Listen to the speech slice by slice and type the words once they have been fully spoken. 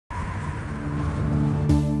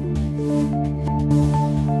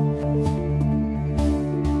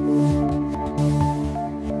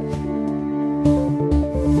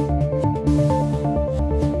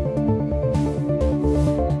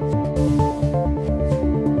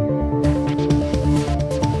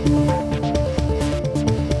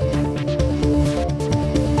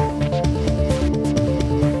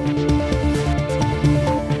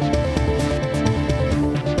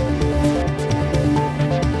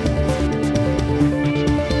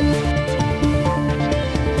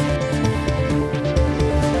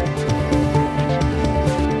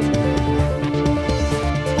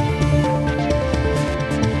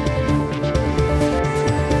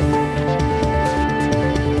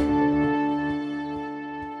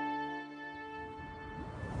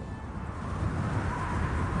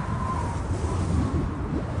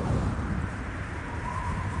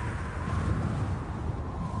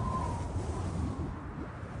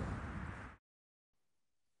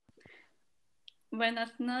Buenas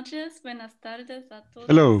noches, buenas tardes a todos.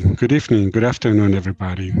 Hello, good evening, good afternoon,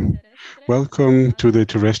 everybody. Welcome to the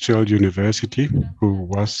Terrestrial University, who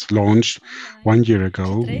was launched 1 year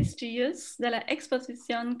ago.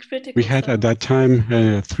 We had at that time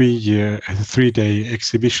a three-day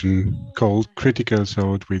exhibition called Critical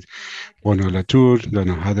Thought with Bono Latour,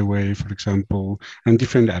 Donna Hathaway, for example, and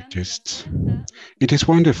different artists. It is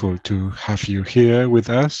wonderful to have you here with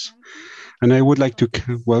us. And I would like to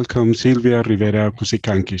welcome Silvia Rivera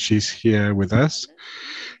Cusicanqui. She's here with us.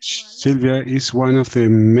 Silvia is one of the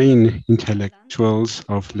main intellectuals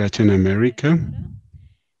of Latin America.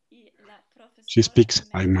 She speaks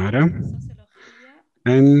Aymara,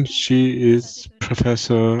 and she is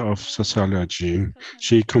professor of sociology.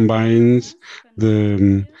 She combines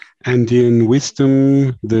the Andean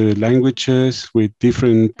wisdom, the languages, with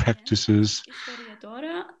different practices.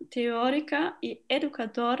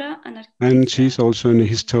 And she's also a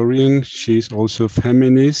historian, she's also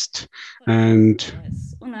feminist and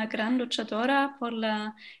a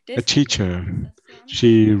teacher.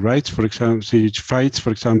 She writes, for example, she fights,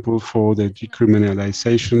 for example, for the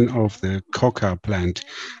decriminalization of the coca plant.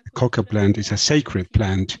 The coca plant is a sacred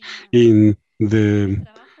plant in the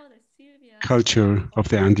culture of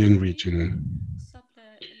the Andean region.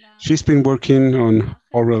 She's been working on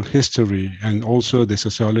oral history and also the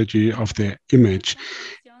sociology of the image.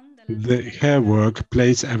 Her work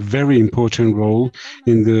plays a very important role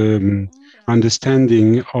in the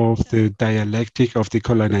understanding of the dialectic of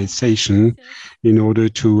decolonization in order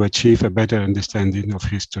to achieve a better understanding of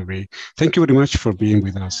history. Thank you very much for being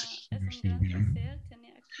with us, Silvia.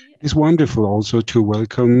 It's wonderful also to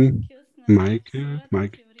welcome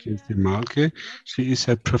Kirsten Mahlke. She is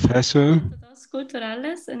a professor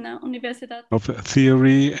of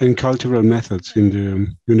theory and cultural methods in the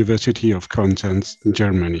University of Konstanz in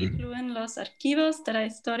Germany.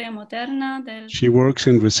 She works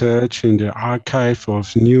in research in the archive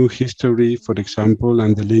of new history, for example,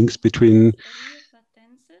 and the links between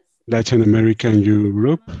Latin America and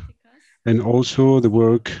Europe, and also the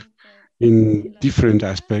work in different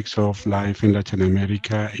aspects of life in Latin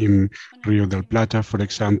America, in Rio del Plata, for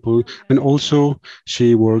example, and also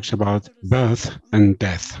she works about birth and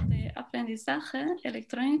death.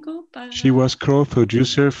 She was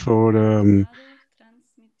co-producer for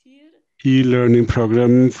e-learning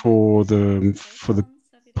program for the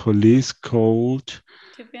police called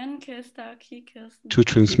To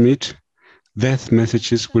Transmit Death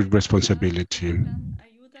Messages with Responsibility.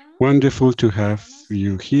 Wonderful to have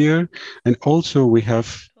you here. And also we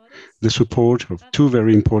have the support of two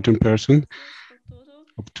very important persons,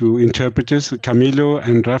 of two interpreters, Camilo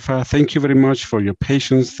and Rafa. Thank you very much for your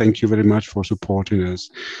patience. Thank you very much for supporting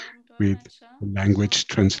us with language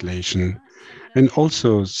translation. And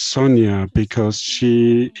also Sonia, because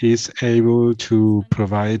she is able to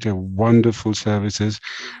provide a wonderful services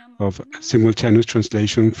of simultaneous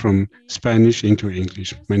translation from Spanish into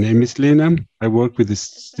English. My name is Lena. I work with the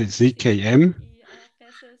ZKM.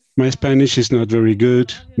 My Spanish is not very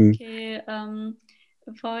good.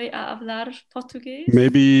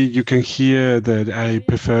 Maybe you can hear that I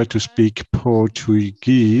prefer to speak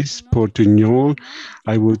Portuguese, Portuñol.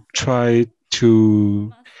 I will try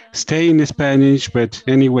to stay in Spanish, but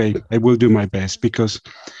anyway, I will do my best because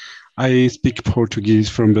I speak Portuguese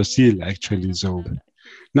from Brazil, actually. So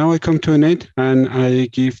now I come to an end and I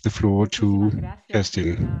give the floor to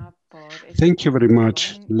Kirsten. Thank you very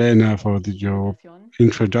much, Lena, for your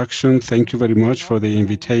introduction. Thank you very much for the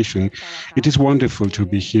invitation. It is wonderful to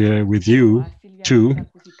be here with you too,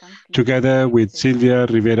 together with Silvia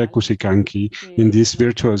Rivera Cusicanqui in this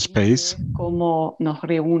virtual space.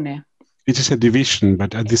 It is a division,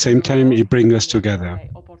 but at the same time, it brings us together.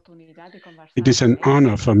 It is an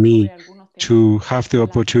honor for me to have the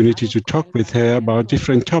opportunity to talk with her about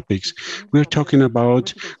different topics. We're talking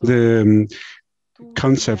about the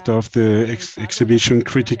concept of the exhibition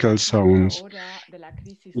Critical Zones.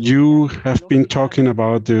 You have been talking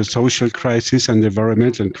about the social crisis and the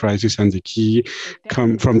environmental crisis, and the key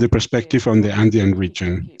come from the perspective on the Andean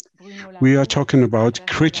region. We are talking about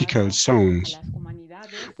critical zones.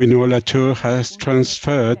 We know Latour has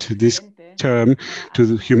transferred this term to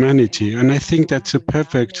the humanity, and I think that's a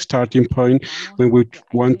perfect starting point when we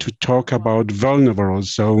want to talk about vulnerable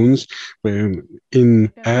zones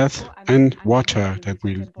in earth and water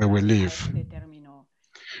where we live.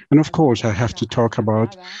 And of course, I have to talk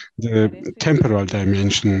about the temporal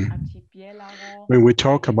dimension. When we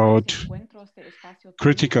talk about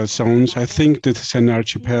critical zones, I think that it's an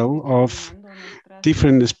archipel of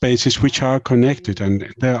different spaces which are connected,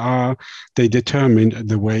 and they determine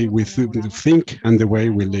the way we think and the way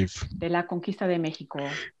we live.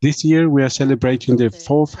 This year we are celebrating the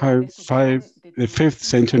fifth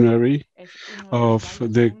centenary of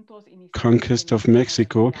the conquest of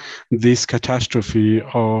Mexico, this catastrophe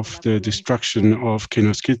of the destruction of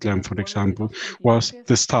Tenochtitlan, for example, was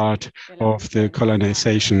the start of the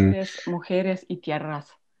colonization.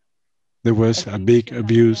 There was a big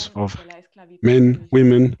abuse of men,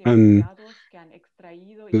 women, and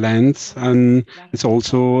lands, and it's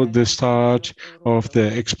also the start of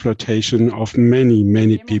the exploitation of many,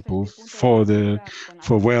 many people for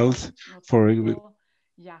wealth,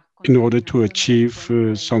 in order to achieve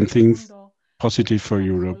something positive for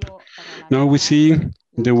Europe. Now we see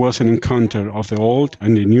there was an encounter of the old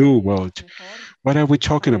and the new world. What are we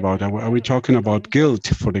talking about? Are we talking about guilt,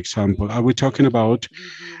 for example? Are we talking about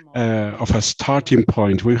of a starting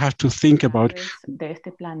point? We have to think about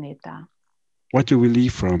what do we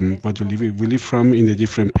live from? What do we live from in the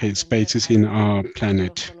different spaces in our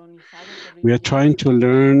planet? We are trying to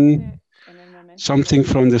learn something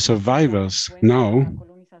from the survivors now.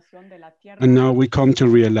 And now we come to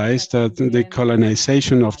realize that the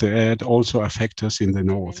colonization of the earth also affects us in the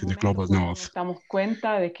north, in the global north.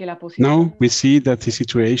 Now we see that the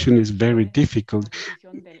situation is very difficult.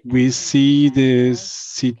 We see the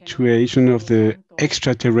situation of the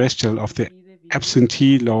extraterrestrial, of the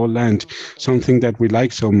absentee law land, something that we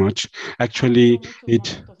like so much. Actually,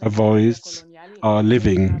 it avoids our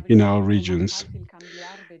living in our regions.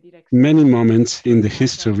 Many moments in the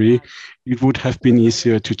history, it would have been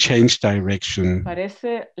easier to change direction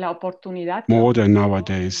more than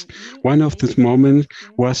nowadays. One of these moments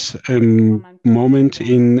was a moment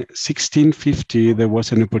in 1650. There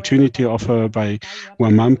was an opportunity offered by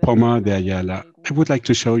Waman Puma de Ayala. I would like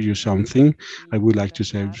to show you something. I would like to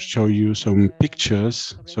show you some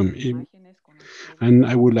pictures, and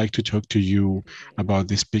I would like to talk to you about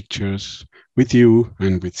these pictures with you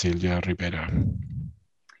and with Silvia Rivera.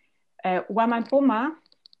 Waman Puma,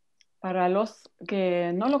 para los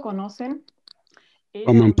que no lo conocen,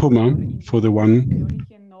 Waman Puma, for the one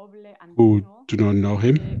who do not know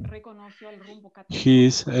him, he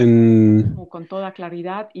is an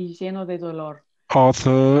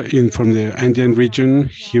author from the Andean region.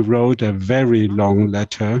 He wrote a very long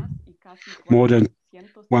letter, more than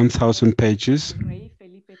 1,000 pages,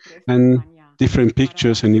 and different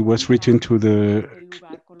pictures, and it was written to the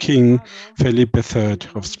King Felipe III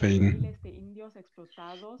of Spain.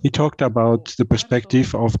 He talked about the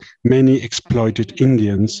perspective of many exploited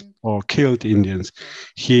Indians or killed Indians.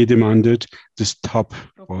 He demanded the stop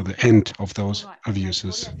or the end of those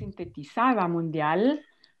abuses.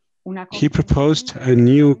 He proposed a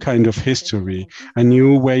new kind of history, a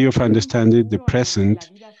new way of understanding the present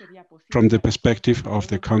from the perspective of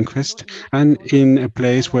the conquest, and in a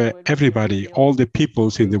place where everybody, all the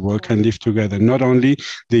peoples in the world can live together. Not only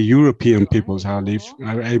the European peoples are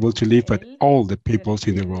able to live, but all the peoples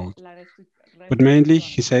in the world. But mainly,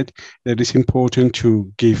 he said that it's important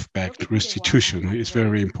to give back. Restitution is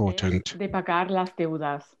very important.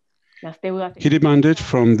 He demanded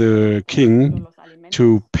from the king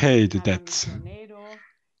to pay the debts,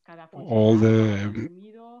 all the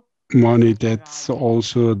money debts,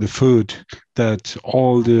 also the food that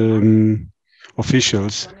all the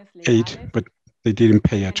officials ate, but they didn't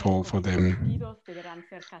pay at all for them.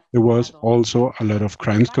 There was also a lot of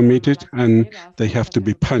crimes committed, and they have to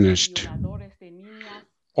be punished.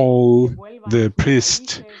 All the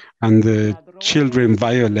priests and the children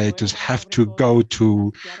violators have to go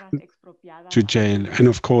to jail, and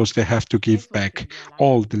of course they have to give back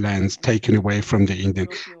all the lands taken away from the Indian.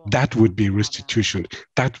 That would be restitution.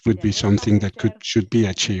 That would be something that should be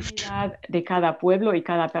achieved.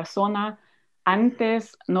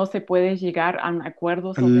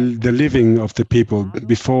 The living of the people,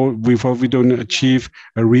 before we don't achieve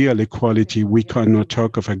a real equality, we cannot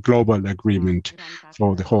talk of a global agreement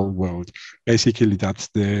for the whole world. Basically, that's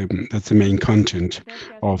the main content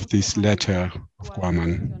of this letter of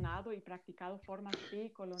Waman.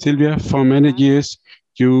 Silvia, for many years,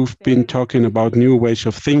 you've been talking about new ways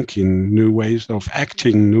of thinking, new ways of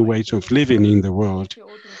acting, new ways of living in the world.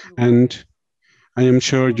 And I am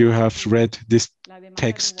sure you have read this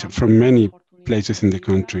text from many places in the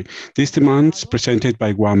country. These demands presented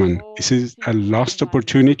by Waman, is it a lost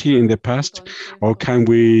opportunity in the past, or can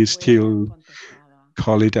we still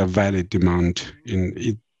call it a valid demand?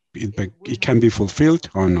 It can be fulfilled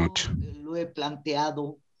or not?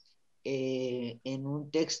 I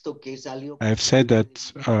have said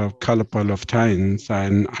that a couple of times,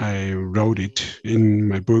 and I wrote it in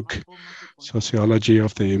my book, sociology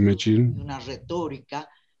of the imaging.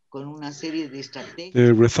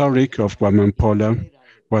 The rhetoric of Waman Puma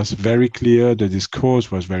was very clear, the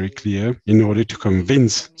discourse was very clear in order to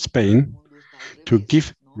convince Spain to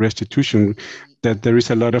give restitution, that there is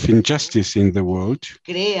a lot of injustice in the world.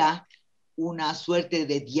 Una suerte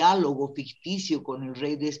de diálogo ficticio con el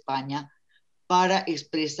rey de España para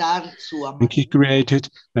expresar su and he created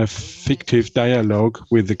a fictive dialogue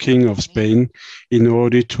with the King of Spain in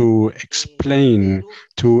order to explain,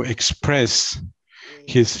 to express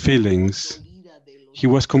his feelings. He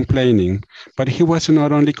was complaining, but he was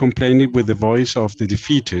not only complaining with the voice of the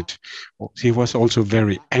defeated, he was also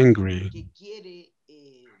very angry.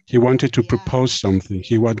 He wanted to propose something.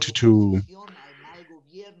 He wanted to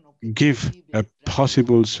give a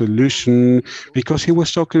possible solution, because he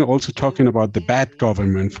was also talking about the bad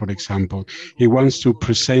government, for example. He wants to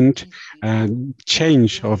present a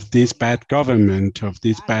change of this bad government, of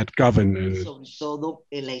this bad governance.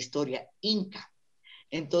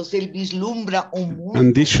 And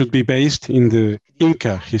this should be based in the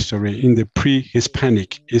Inca history, in the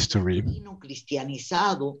pre-Hispanic history.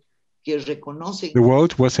 The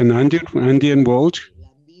world was an Andean world,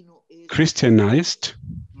 Christianized.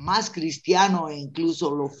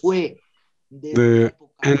 The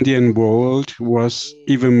Andean world was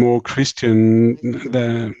even more Christian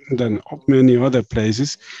than many other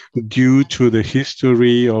places, due to the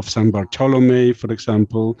history of San Bartolome, for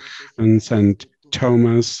example, and Saint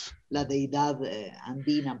Thomas.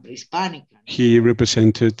 He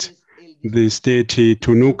represented this deity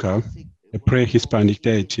Tunuca, a pre-Hispanic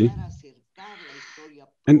deity.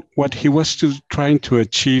 And what he was trying to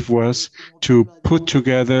achieve was to put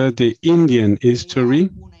together the Indian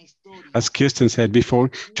history, as Kirsten said before,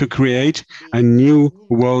 to create a new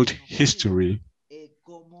world history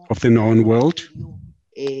of the known world.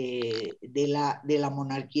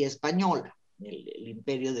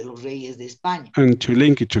 And to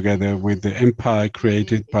link it together with the empire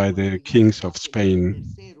created by the kings of Spain.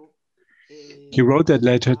 He wrote that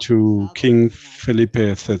letter to King Felipe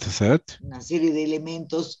III.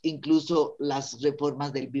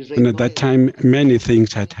 And at that time, many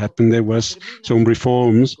things had happened. There was some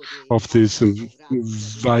reforms of this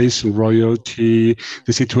vice-royalty.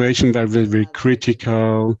 The situation was very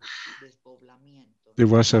critical. There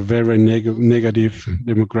was a very negative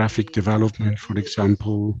demographic development, for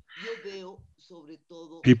example.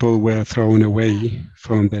 People were thrown away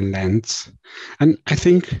from their lands. And I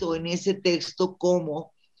think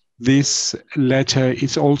this letter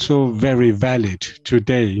is also very valid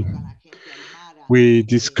today. We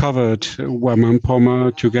discovered Waman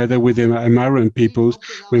Puma together with the Amaran peoples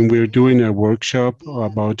when we were doing a workshop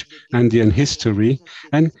about Andean history,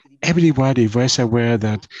 and everybody was aware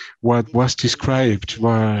that what was described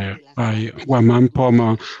by Waman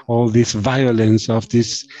Puma, all this violence of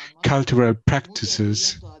these cultural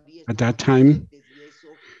practices at that time,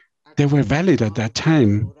 they were valid at that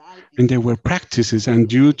time, and they were practices, and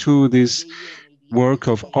due to this work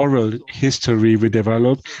of oral history we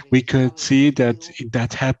developed, we could see that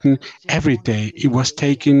that happened every day. It was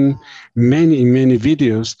taking many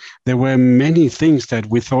videos. There were many things that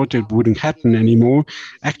we thought it wouldn't happen anymore,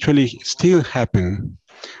 actually still happen.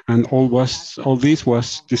 And all this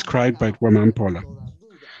was described by Waman Puma.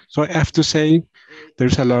 So I have to say,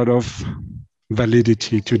 there's a lot of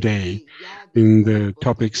validity today in the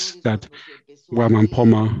topics that Waman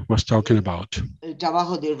Puma was talking about. And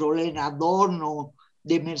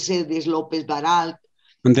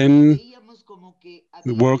then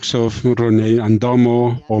the works of René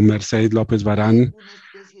Andomo or Mercedes López Barán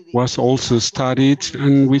was also studied,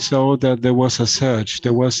 and we saw that there was a search.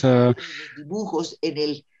 There was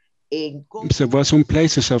some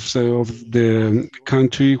places of the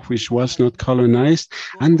country which was not colonized,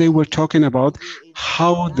 and they were talking about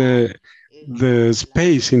how the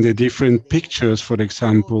space in the different pictures, for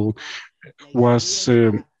example, was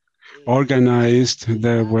organized.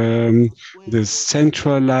 There were the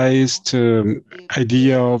centralized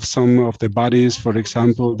idea of some of the bodies. For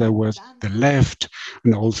example, there was the left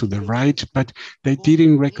and also the right, but they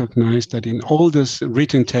didn't recognize that in all this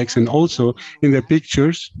written text and also in the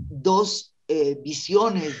pictures,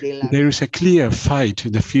 there is a clear fight,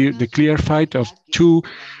 the clear fight of two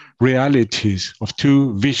realities, of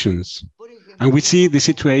two visions. And we see the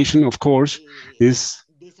situation, of course, is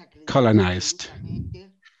colonized.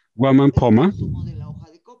 Waman Puma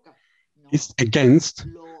is against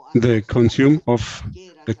the consume of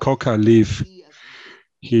the coca leaf.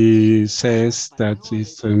 He says that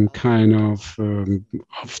it's some kind of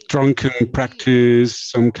drunken practice,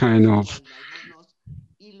 some kind of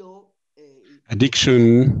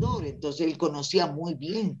addiction.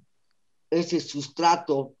 ese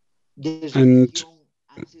sustrato de And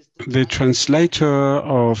the translator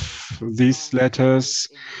of these letters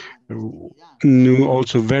knew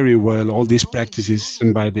also very well all these practices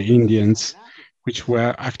by the Indians, which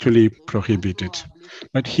were actually prohibited.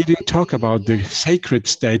 But he didn't talk about the sacred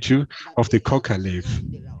statue of the coca leaf.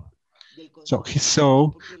 So he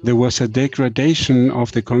saw there was a degradation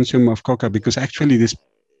of the consumption of coca because actually the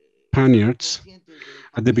Spaniards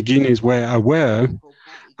at the beginnings were aware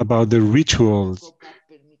about the rituals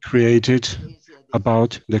created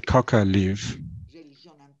about the coca leaf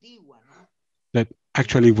that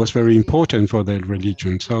actually was very important for their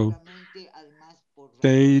religion. So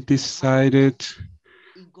they decided,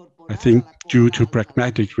 I think due to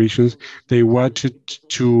pragmatic reasons, they wanted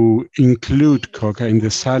to include coca in the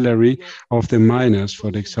salary of the miners, for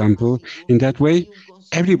example. In that way,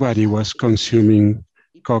 everybody was consuming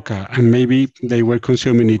coca, and maybe they were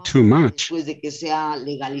consuming it too much.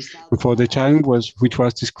 For the time which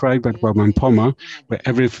was described by Waman Puma, where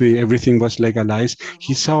everything was legalized,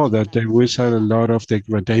 he saw that there was a lot of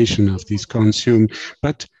degradation of this consume,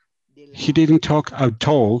 but he didn't talk at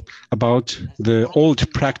all about the old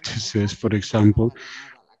practices, for example,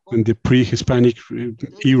 in the pre-Hispanic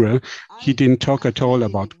era. He didn't talk at all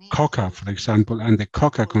about coca, for example, and the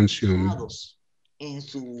coca consume.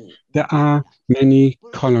 There are many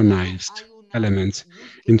colonized elements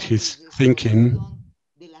in his thinking,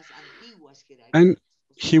 and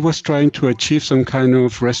he was trying to achieve some kind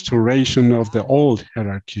of restoration of the old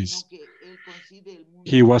hierarchies.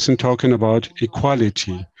 He wasn't talking about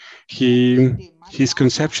equality. His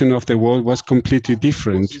conception of the world was completely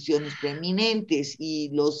different.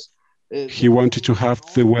 He wanted to have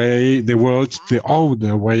the world the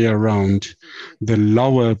other way around. The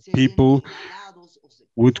lower people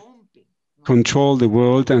would control the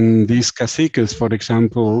world, and these caciques, for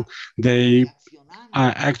example, they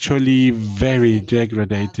are actually very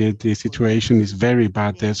degraded. The situation is very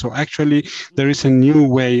bad there. So actually, there is a new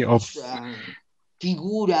way of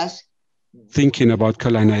thinking about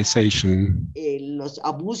colonization.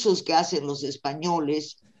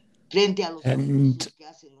 And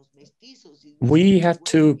we had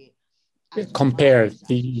to compare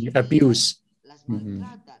the abuse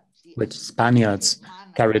which Spaniards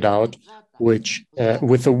carried out,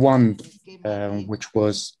 with the one which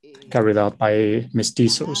was carried out by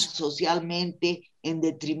mestizos.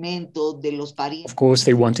 Of course,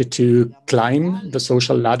 they wanted to climb the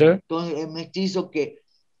social ladder, and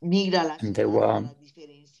there were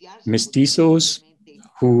mestizos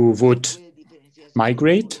who would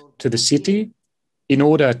migrate to the city in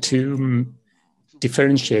order to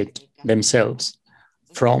differentiate themselves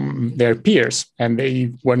from their peers, and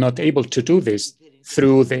they were not able to do this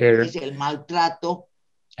through their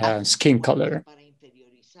skin color.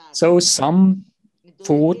 So some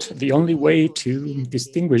thought the only way to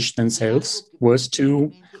distinguish themselves was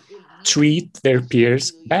to treat their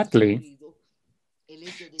peers badly.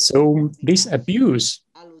 So this abuse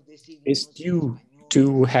is due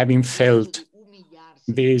to having felt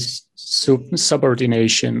this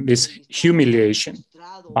subordination, this humiliation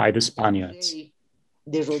by the Spaniards.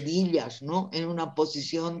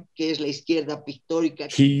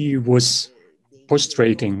 He was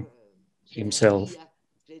prostrating himself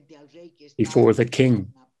before the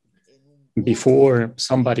king, before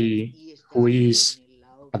somebody who is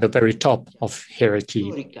at the very top of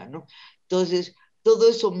hierarchy.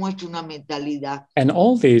 And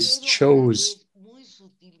all this shows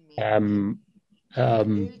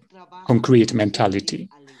concrete mentality.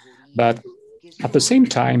 But at the same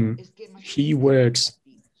time, he works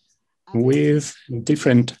with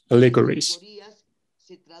different allegories.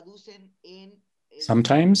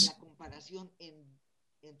 Sometimes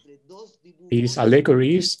these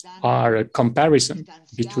allegories are a comparison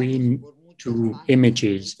between two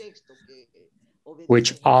images,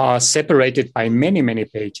 which are separated by many, many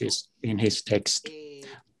pages in his text.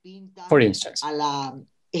 For instance,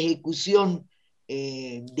 he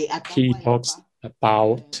talks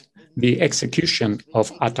about the execution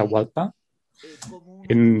of Atahualpa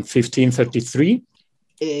in 1533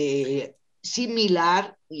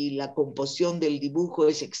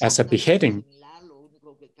 as a beheading.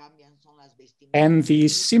 And the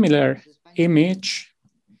similar image,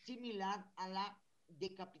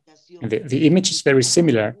 the image is very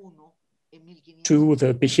similar to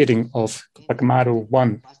the beheading of Tupac Amaru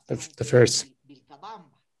I, the first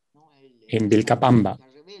in Vilcabamba.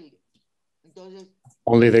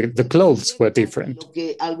 Only the clothes were different.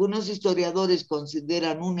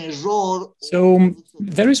 So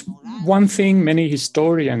there is one thing many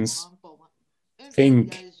historians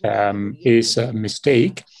think is a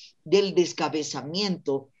mistake.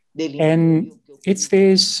 And it's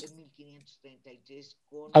this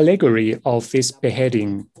allegory of this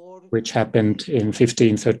beheading, which happened in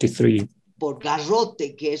 1533. Por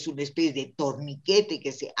garrote, que es una especie de torniquete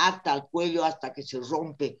que se ata al cuello hasta que se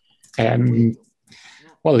rompe.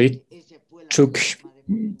 Well, it took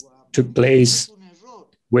place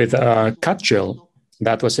with a cudgel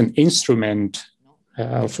that was an instrument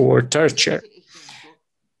for torture.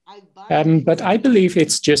 But I believe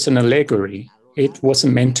it's just an allegory. It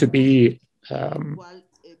wasn't meant to be a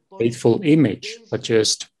faithful image, but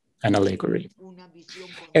just an allegory.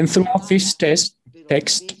 And throughout this text,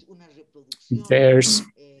 there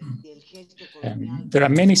are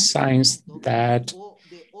many signs that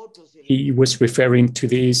he was referring to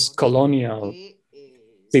this colonial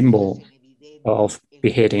symbol of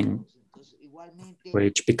beheading,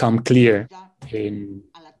 which become clear in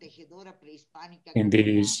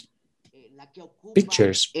these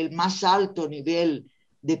pictures. He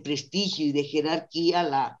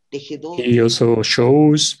also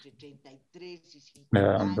shows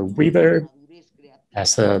the weaver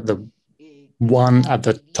as the one at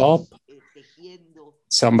the top,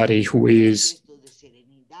 somebody who is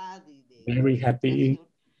very happy,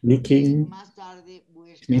 knitting,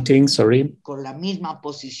 sorry.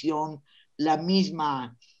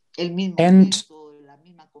 And a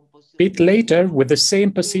bit later, with the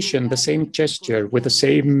same position, the same gesture, with the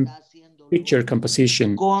same picture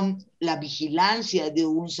composition,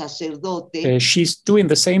 she's doing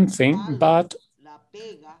the same thing, but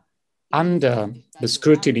under the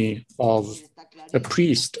scrutiny of a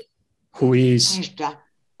priest who is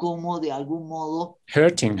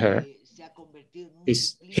hurting her,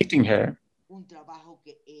 is hitting her.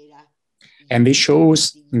 And this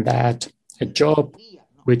shows that a job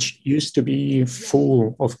which used to be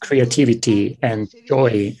full of creativity and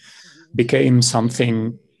joy became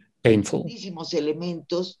something painful.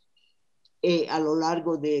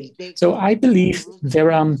 So I believe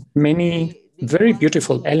there are many very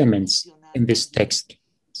beautiful elements in this text,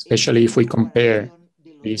 especially if we compare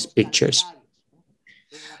these pictures.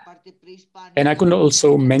 And I could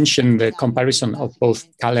also mention the comparison of both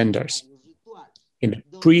calendars. In the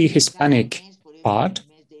pre-Hispanic part,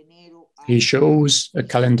 he shows a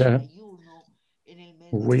calendar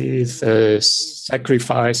with a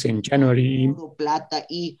sacrifice in January,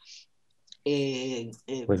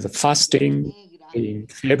 with the fasting. In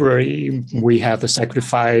February, we have a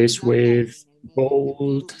sacrifice with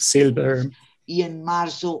gold, silver. And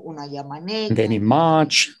then in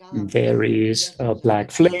March, there is a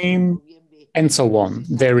black flame, and so on.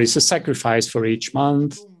 There is a sacrifice for each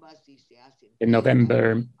month. In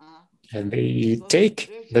November, and they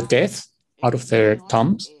take the death out of their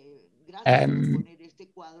tombs and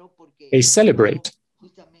they celebrate.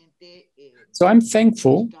 So I'm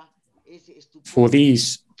thankful for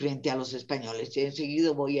this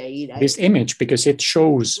image because it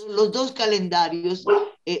shows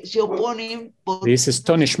this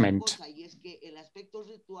astonishment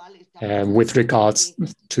with regards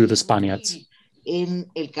to the Spaniards. And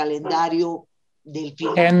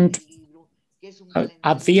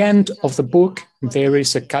at the end of the book, there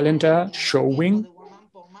is a calendar showing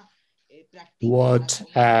what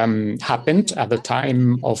happened at the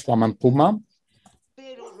time of Waman Puma,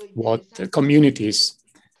 what the communities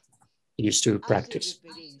used to practice.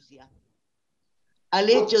 But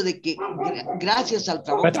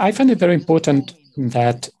I find it very important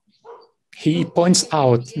that he points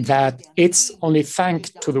out that it's only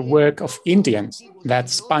thanks to the work of Indians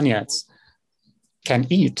that Spaniards can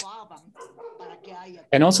eat.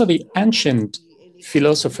 And also the ancient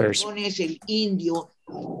philosophers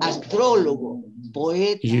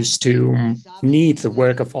used to need the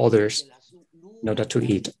work of others in order to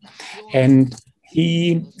eat. And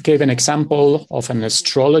he gave an example of an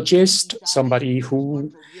astrologist, somebody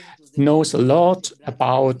who knows a lot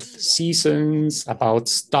about seasons, about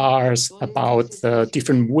stars, about the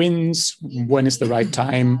different winds, when is the right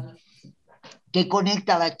time to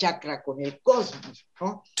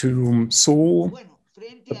sow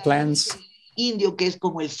the plants.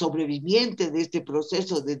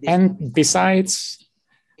 And besides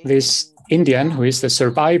this Indian, who is the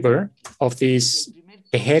survivor of this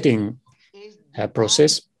beheading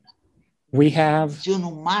process, we have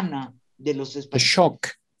the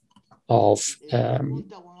shock of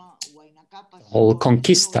whole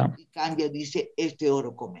conquista.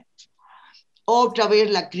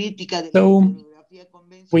 So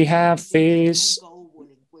we have this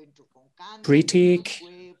critique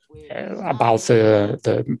about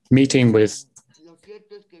the meeting with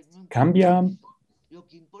Cambia,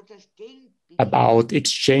 about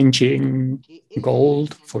exchanging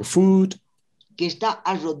gold for food.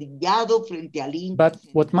 But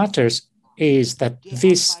what matters is that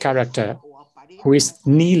this character who is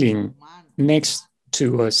kneeling next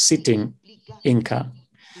to a sitting Inca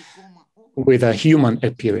with a human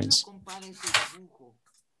appearance,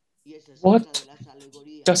 what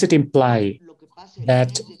does it imply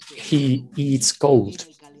that he eats gold?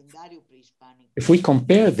 If we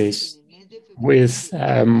compare this with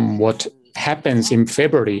what happens in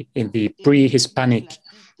February in the pre-Hispanic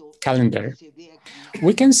calendar,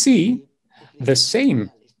 we can see the same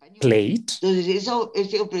plate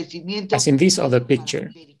as in this other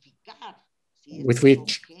picture, with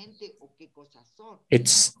which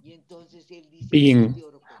it's being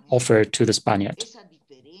offered to the Spaniard.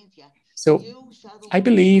 So I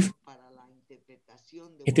believe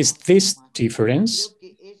it is this difference,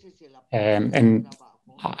 and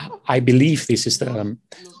I believe this is the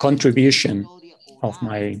contribution of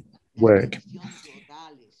my work.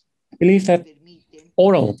 I believe that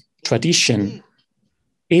oral tradition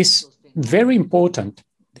is very important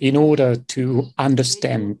in order to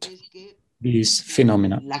understand these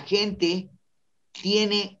phenomena.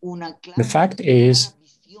 The fact is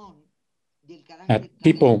that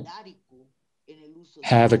people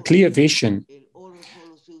have a clear vision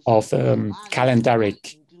of the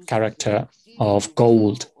calendaric character of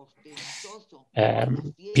gold.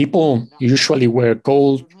 People usually wear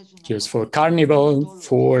gold just for carnival,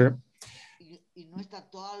 for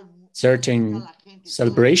certain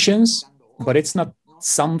celebrations, but it's not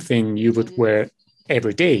something you would wear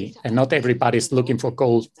every day, and not everybody's looking for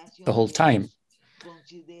gold the whole time.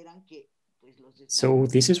 So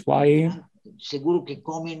this is why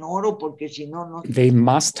they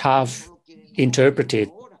must have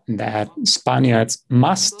interpreted that Spaniards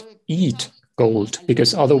must eat gold,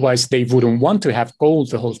 because otherwise they wouldn't want to have gold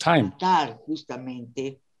the whole time.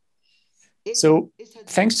 So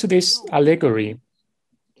thanks to this allegory,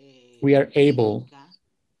 we are able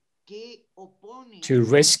to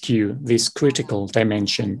rescue this critical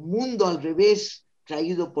dimension,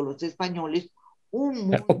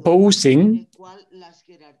 opposing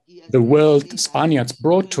the world Spaniards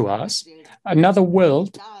brought to us, another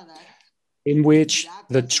world in which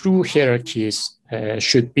the true hierarchies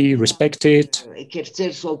should be respected,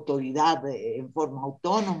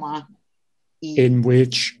 in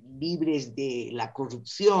which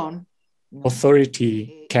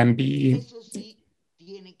authority can be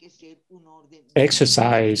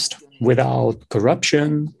exercised without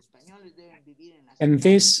corruption, and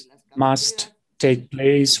this must take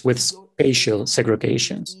place with spatial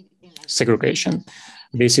segregation.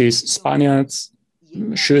 This is, Spaniards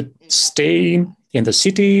should stay in the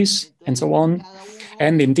cities and so on,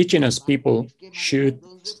 and indigenous people should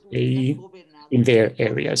stay in their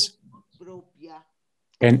areas.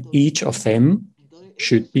 And each of them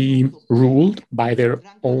should be ruled by their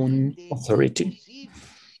own authority.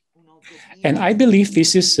 And I believe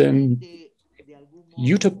this is an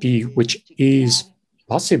utopia which is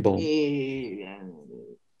possible.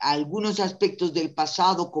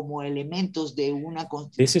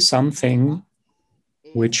 This is something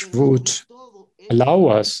which would allow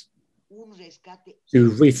us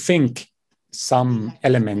to rethink some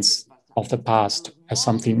elements of the past as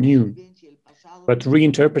something new, but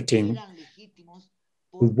reinterpreting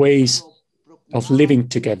the ways of living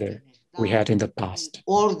together we had in the past.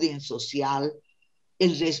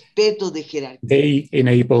 They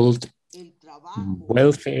enabled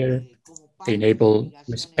welfare, they enabled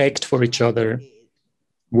respect for each other,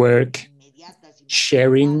 work,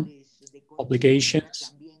 sharing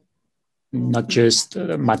obligations, not just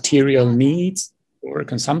material needs or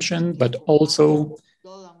consumption, but also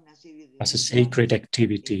as a sacred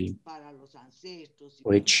activity,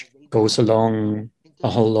 which goes along a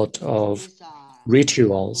whole lot of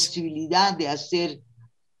rituals.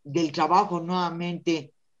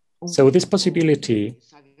 So this possibility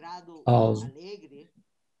of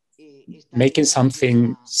making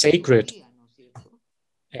something sacred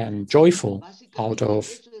and joyful out of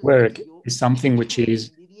work is something which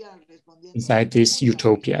is inside this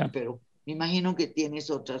utopia. Do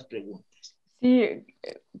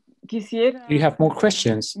you have more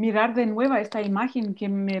questions? Mirar de nuevo esta imagen que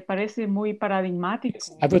me parece muy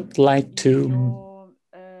paradigmático. I would like to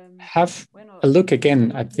have a look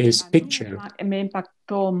again at this picture. Me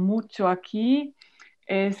impactó mucho aquí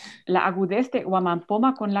es la agudez de Waman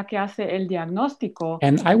Puma con la que hace el diagnóstico.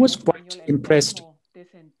 And I was quite impressed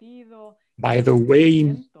by the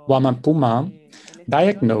way Waman Puma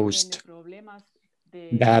diagnosed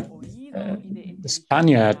that the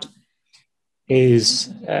Spaniard is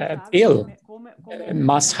ill,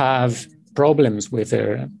 must have problems with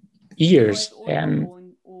their ears, and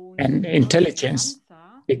and intelligence,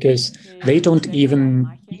 because they don't even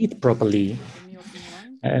eat properly.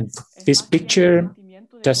 This picture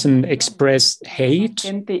doesn't express hate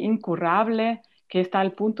gente incurable que está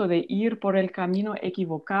al punto de ir por el camino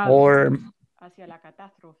equivocado or hacia la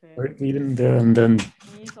catástrofe even the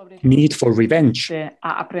need for revenge.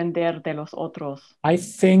 a aprender de los otros. I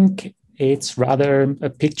think it's rather a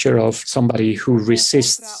picture of somebody who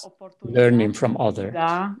resists learning from others.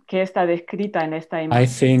 Que está descrita en esta imagen. I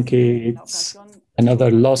think it's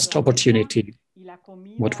another lost opportunity,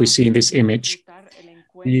 what we see in this image.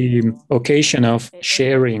 The occasion of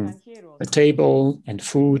sharing a table and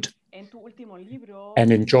food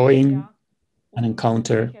and enjoying an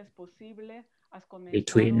encounter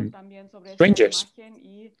between strangers.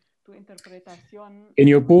 In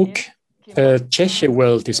your book, A Cheche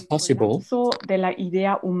World is Possible,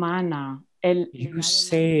 you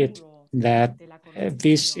said that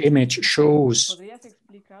this image shows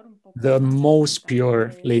the most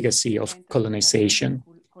pure legacy of colonization.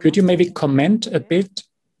 Could you maybe comment a bit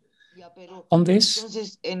on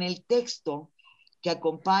this? In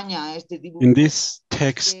this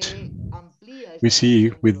text, we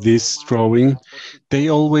see with this drawing, they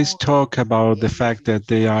always talk about the fact that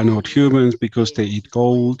they are not humans because they eat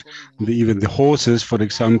gold. Even the horses, for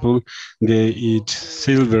example, they eat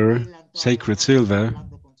silver, sacred silver.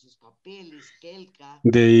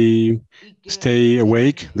 They stay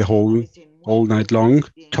awake all night long,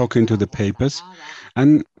 talking to the papers,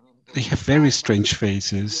 and they have very strange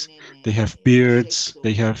faces. They have beards,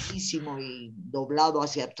 they have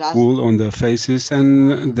wool on their faces,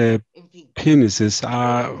 and their penises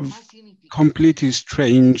are completely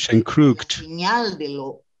strange and crooked,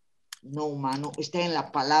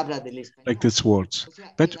 like the swords.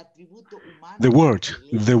 But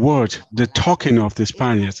the talking of the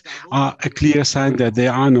Spaniards are a clear sign that they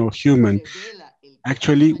are not human.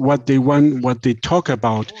 Actually, what they talk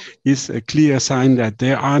about is a clear sign that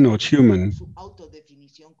they are not human.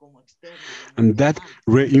 And that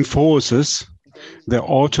reinforces the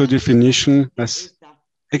auto-definition as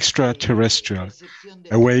extraterrestrial,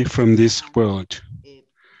 away from this world.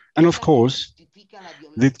 And of course,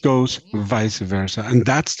 it goes vice versa. And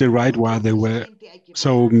that's the right why there were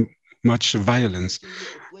so much violence.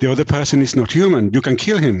 The other person is not human. You can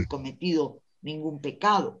kill him.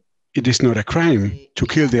 It is not a crime to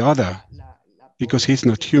kill the other because he's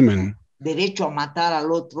not human. And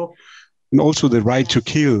also the right to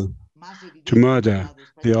kill, to murder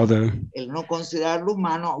the other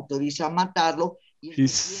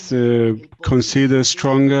is considered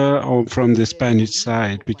stronger from the Spanish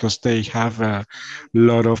side because they have a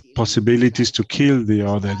lot of possibilities to kill the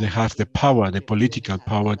other. They have the power, the political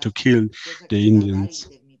power to kill the Indians.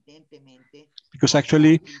 Because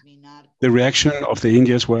actually, the reaction of the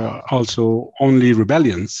Indians were also only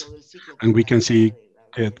rebellions. And we can see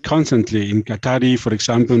it constantly in Qatari, for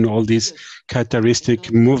example, in all this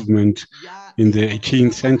Qataristic movement in the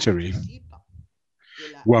 18th century.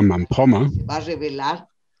 Waman Puma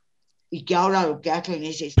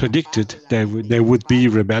predicted there would be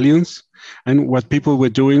rebellions, and what people were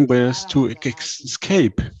doing was to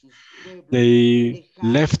escape. They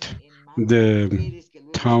left the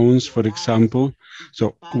towns, for example.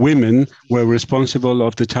 So women were responsible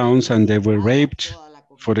of the towns and they were raped,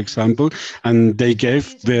 for example, and they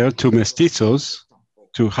gave birth to mestizos,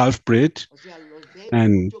 to half-bred,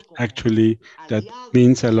 and actually that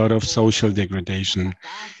means a lot of social degradation.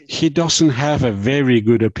 He doesn't have a very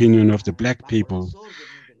good opinion of the black people.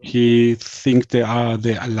 He thinks they are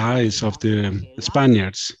the allies of the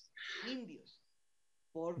Spaniards.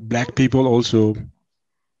 Black people also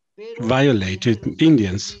violated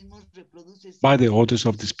Indians by the orders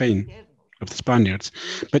of the Spaniards.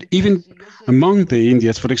 But even among the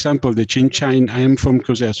Indians, for example, the Chinchain, I am from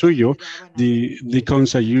Cusicanqui, the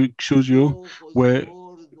Cusicanqui were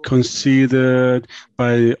considered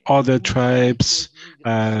by other tribes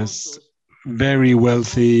as very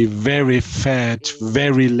wealthy, very fat,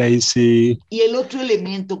 very lazy.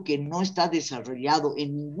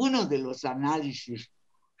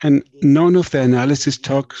 And none of the analysis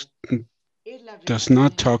does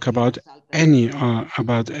not talk about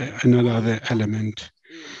another element.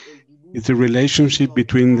 It's the relationship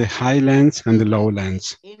between the highlands and the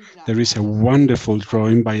lowlands. There is a wonderful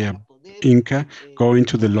drawing by a Inca going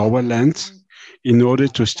to the lower lands in order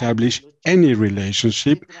to establish any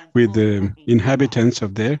relationship with the inhabitants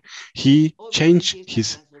of there. He changed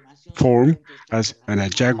his form as a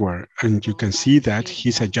jaguar, and you can see that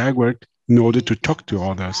he's a jaguar in order to talk to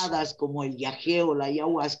others.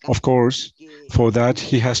 Of course, for that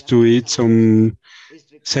he has to eat some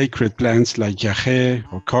sacred plants like yaje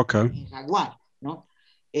or coca.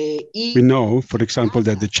 We know, for example,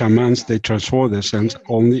 that the chamans, they transform themselves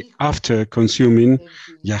only after consuming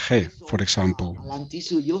yaje, for example.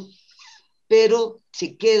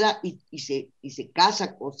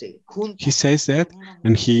 He says that,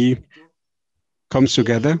 and he comes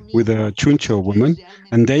together with a chuncho woman,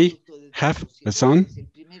 and they have a son,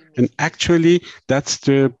 and actually that's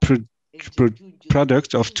the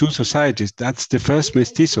product of two societies. That's the first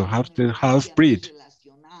mestizo, the half-breed.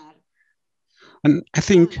 And I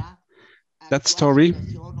think that story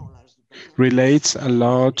relates a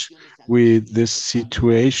lot with the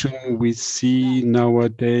situation we see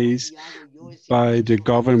nowadays by the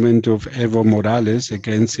government of Evo Morales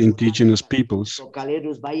against indigenous peoples.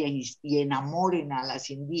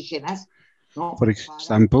 For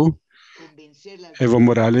example, Evo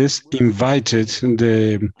Morales invited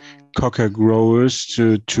the coca growers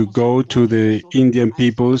to go to the Indian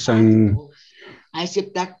peoples and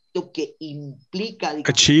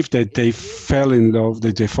achieve that they fall in love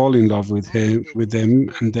with them,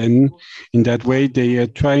 and then in that way they are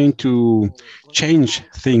trying to change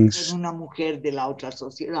things.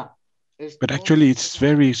 But actually it's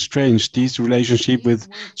very strange, this relationship with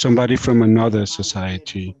somebody from another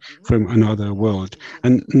society, from another world.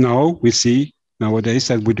 And now we see nowadays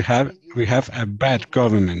that we have a bad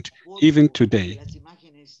government, even today.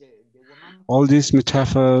 All these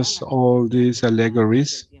metaphors, all these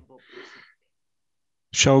allegories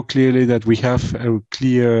show clearly that we have a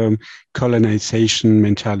clear colonization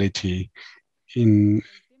mentality in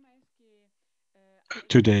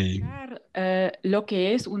today. Lo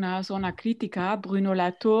que es una zona crítica, Bruno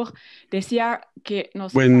Latour decía que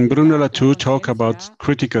when Bruno Latour talked about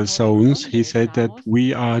critical zones, he said that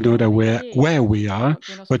we are not aware where we are,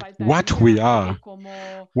 but what we are,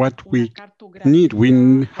 what we need.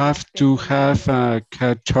 We have to have a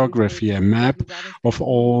cartography, a map of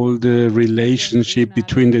all the relationship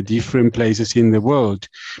between the different places in the world,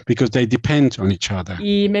 because they depend on each other.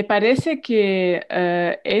 Y me parece que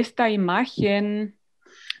esta imagen,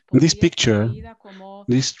 this picture,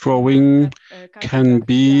 this drawing can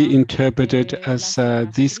be interpreted as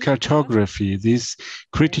this cartography, these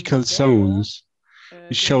critical zones.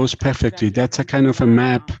 It shows perfectly. That's a kind of a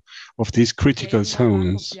map of these critical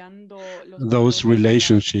zones, those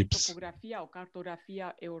relationships.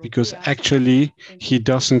 Because actually, he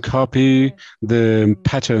doesn't copy the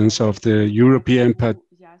patterns of the European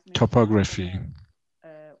topography.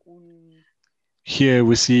 Here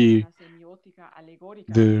we see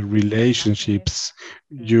the relationships.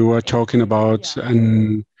 You are talking about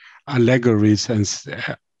an allegories and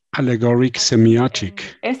allegoric semiotic.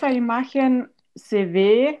 Esa imagen se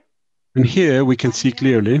ve, and here we can see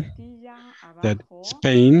clearly that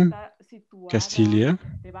Spain, Castilla,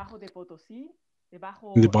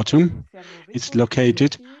 in the bottom, it's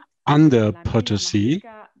located under Potosí,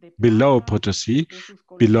 below Potosí,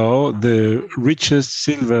 below the richest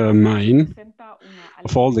silver mine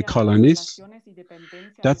of all the colonies.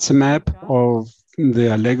 That's a map of the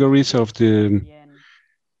allegories of the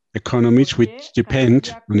economies which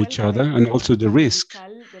depend on each other, and also the risk.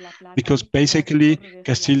 Because basically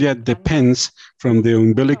Castilla depends from the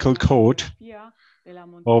umbilical cord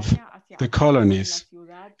of the colonies.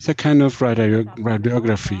 It's a kind of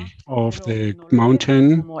radiography of the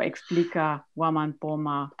mountain.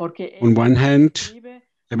 On one hand,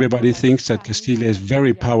 everybody thinks that Castilla is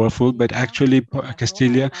very powerful, but actually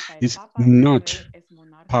Castilla is not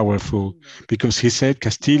powerful, because he said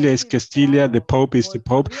Castilla is Castilla, the Pope is the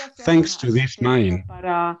Pope, thanks to this mine.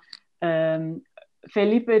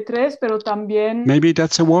 Maybe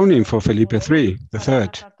that's a warning for Felipe III, the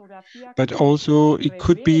third. But also it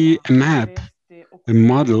could be a map, a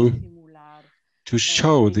model to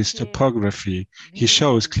show this topography. He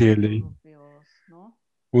shows clearly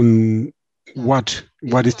on what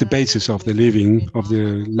is the basis of the living, of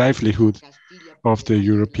the livelihood of the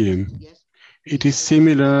European. It is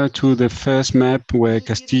similar to the first map where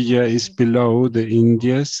Castilla is below the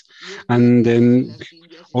Indies, and then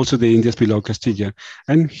also the Indies below Castilla.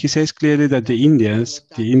 And he says clearly that the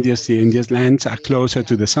Indies lands are closer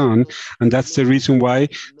to the sun, and that's the reason why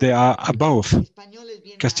they are above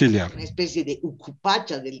Castilla.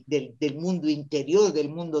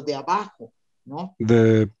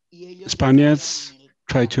 The Spaniards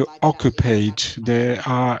try to occupy, they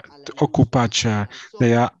are Pacha,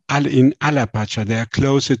 they are in Pacha, they are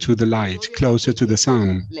closer to the light, closer to the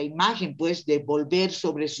sun.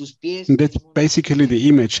 That's basically the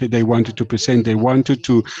image they wanted to present. They wanted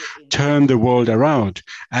to turn the world around.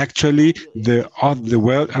 Actually, the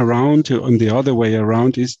world around, on the other way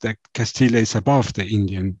around, is that Castilla is above the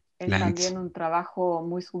Indian lands. también un trabajo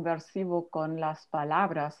muy subversivo con las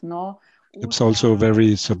palabras, ¿no? It's also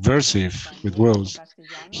very subversive with words.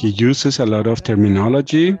 He uses a lot of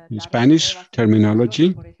terminology, Spanish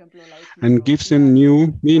terminology, and gives them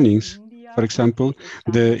new meanings. For example,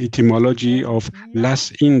 the etymology of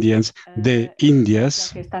las Indias, de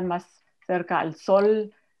Indias, que están más cerca al sol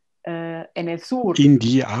en el sur.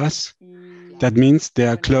 Indias, that means they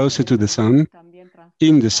are closer to the sun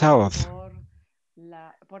in the south.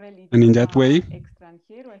 And in that way,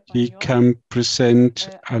 he can present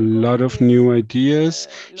a lot of new ideas.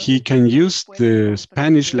 He can use the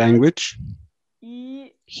Spanish language,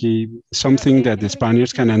 something that the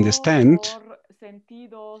Spaniards can understand,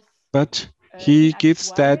 but he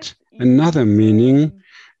gives that another meaning,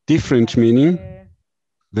 different meaning,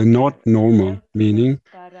 the not normal meaning.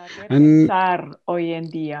 And hoy en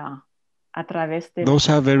día. Those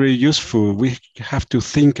are very useful. We have to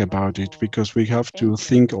think about it because we have to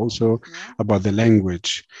think also about the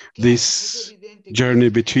language, this journey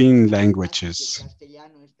between languages.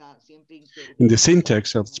 In the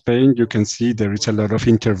syntax of Spain, you can see there is a lot of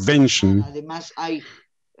intervention with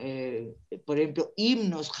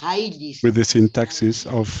the syntaxes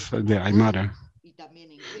of the Aymara.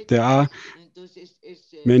 There are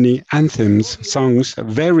many anthems, songs,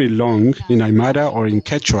 very long in Aymara or in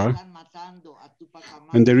Quechua.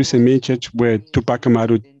 And there is a message where Tupac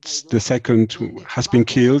Amaru II has been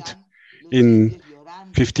killed in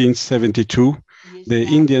 1572. The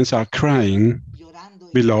Indians are crying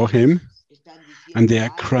below him, and they are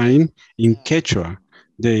crying in Quechua.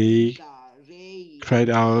 They cried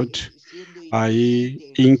out, "Ay,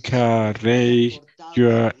 Inca Rey,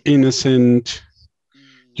 you are innocent,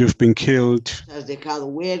 you've been killed.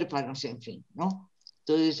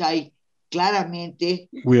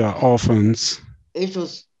 We are orphans."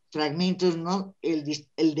 Esos fragmentos, ¿no? El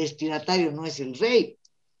destinatario no es el rey.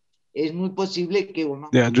 Es muy posible que uno...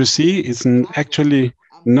 The addressee is actually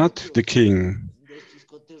not the king.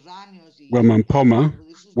 Waman Puma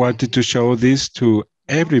wanted to show this to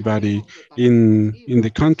everybody in the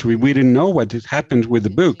country. We didn't know what had happened with the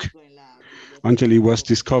book until it was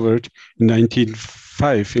discovered in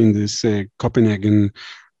 1905 in this Copenhagen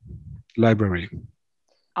library.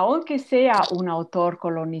 Aunque sea un autor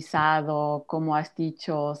colonizado, como has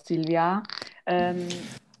dicho, Silvia,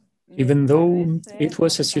 even though it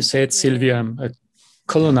was, as you said, Silvia, a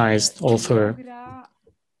colonized author,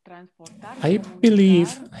 I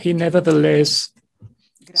believe he nevertheless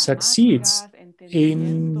succeeds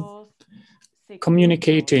in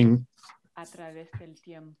communicating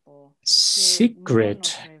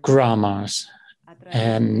secret grammars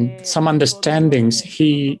and some understandings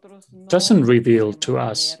he doesn't reveal to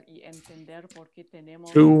us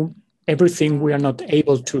through everything we are not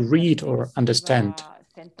able to read or understand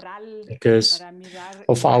because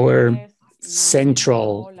of our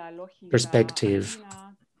central perspective,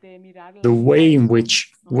 the way in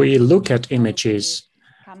which we look at images,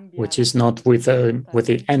 which is not with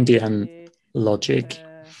the Andean logic.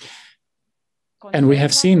 And we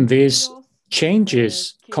have seen this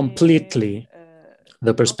changes completely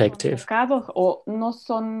the perspective.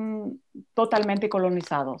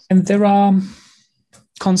 And there are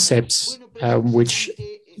concepts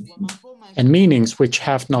and meanings which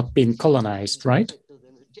have not been colonized, right?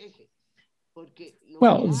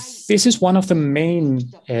 Well, this is one of the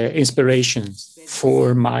main inspirations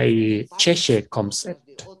for my Cheche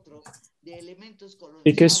concept,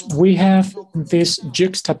 because we have this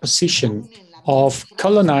juxtaposition of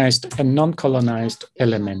colonized and non-colonized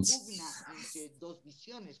elements.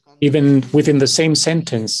 Even within the same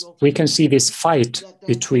sentence, we can see this fight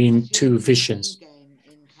between two visions.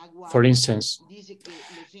 For instance,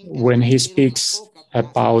 when he speaks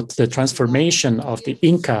about the transformation of the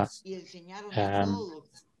Inca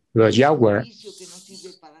jaguar,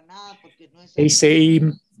 they say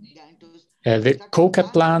the coca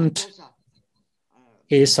plant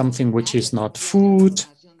is something which is not food,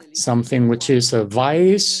 something which is a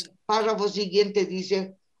vice.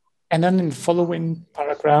 And then in the following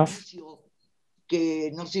paragraph,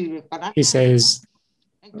 he says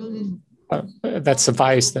that's a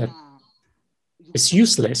vice that is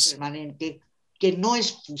useless. I mean,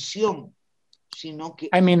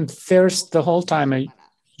 there's the whole time a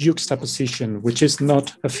juxtaposition, which is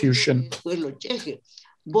not a fusion.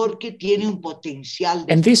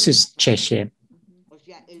 And this is Cheche.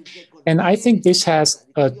 And I think this has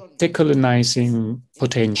a decolonizing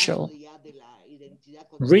potential.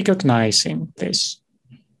 Recognizing this.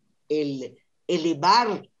 And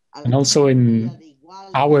also in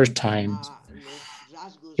our times,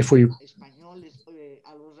 if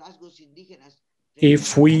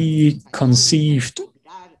we conceived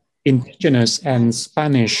indigenous and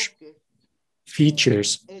Spanish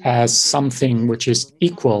features as something which is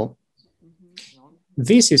equal,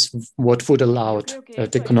 this is what would allow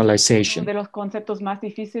decolonization.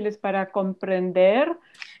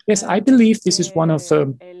 Yes, I believe this is one of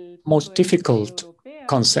the most difficult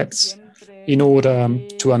concepts in order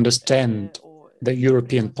to understand the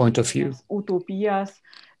European point of view.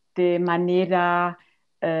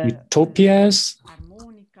 Utopias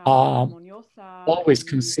are always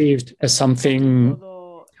conceived as something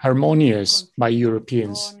harmonious by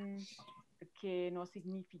Europeans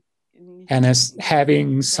and as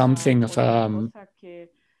having something of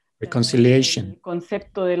reconciliation. And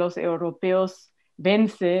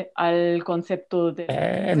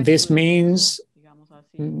this means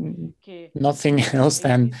nothing else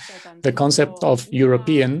than the concept of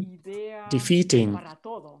European defeating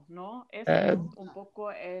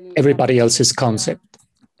everybody else's concept.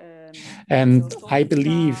 And I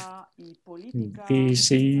believe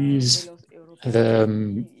this is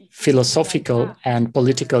the philosophical and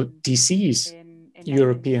political disease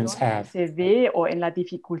Europeans have. And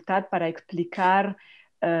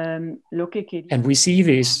we see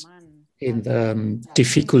this in the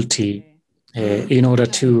difficulty in order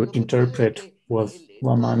to interpret what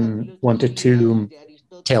Waman wanted to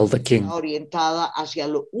tell the king.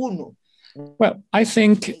 Well, I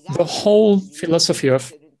think the whole philosophy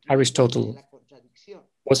of Aristotle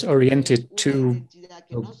was oriented to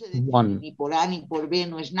one,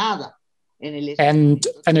 and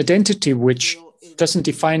an identity which doesn't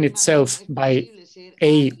define itself by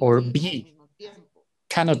A or B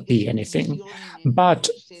cannot be anything. But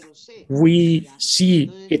we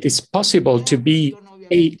see it is possible to be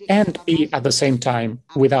A and B at the same time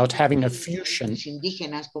without having a fusion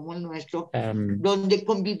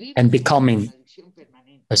and becoming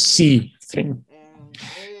a C thing.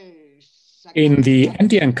 In the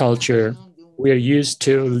Andean culture, we are used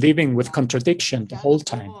to living with contradiction the whole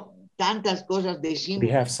time. We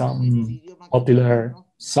have some popular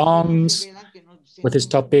songs with these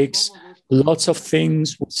topics, lots of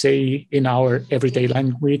things we say in our everyday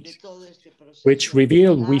language, which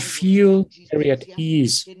reveal we feel very at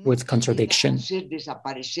ease with contradiction.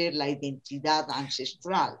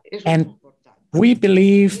 And we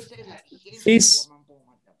believe this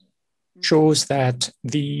shows that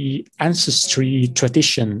the ancestry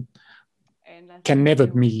tradition can never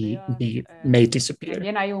be made disappear.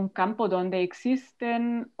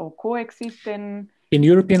 In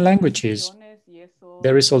European languages,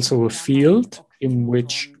 there is also a field in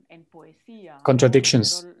which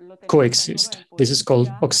contradictions coexist. This is called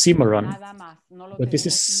oxymoron. But this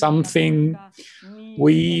is something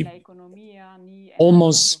we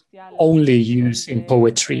almost only use in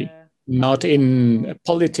poetry, not in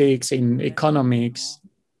politics, in economics,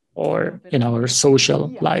 or in our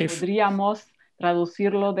social life.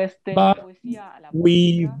 But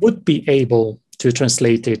we would be able to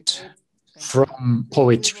translate it from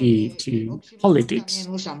poetry to politics.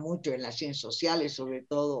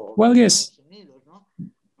 Well, yes,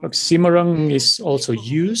 oxymoron is also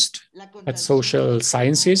used at social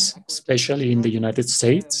sciences, especially in the United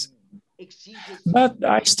States. But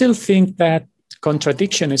I still think that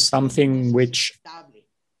contradiction is something which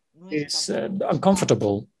is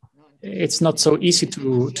uncomfortable. It's not so easy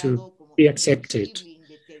to be accepted.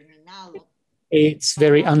 It's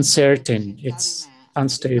very uncertain. It's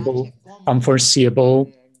unstable,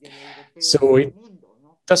 unforeseeable. So it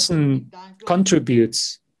doesn't contribute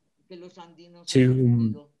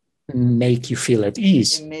to make you feel at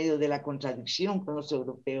ease.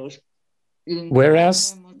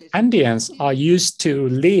 Whereas Andeans are used to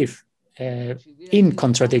live in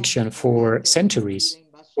contradiction for centuries.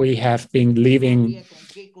 We have been living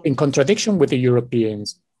in contradiction with the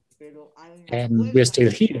Europeans, and we're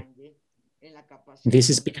still here. This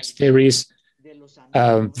is because there is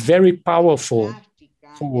a very powerful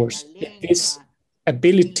force, this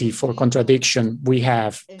ability for contradiction we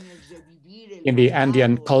have in the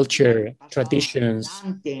Andean culture, traditions,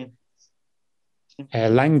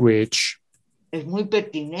 language,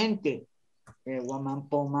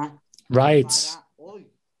 rights.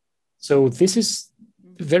 So this is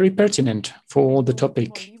very pertinent for the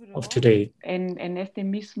topic of today. In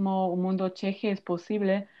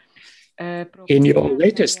your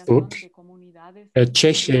latest book, A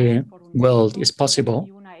Cheche World is Possible,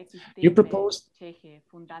 you propose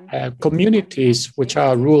communities which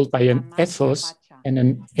are ruled by an ethos and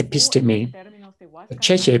an episteme, a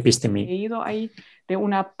Cheche episteme,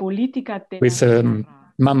 with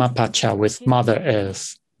Mama Pacha, with Mother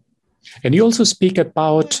Earth. And you also speak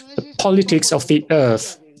about the politics of the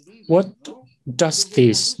earth. What does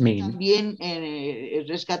this mean?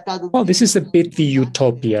 Well, this is a bit the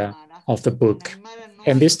utopia of the book,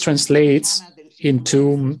 and this translates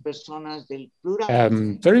into a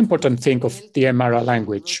very important thing of the Aymara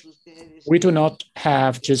language. We do not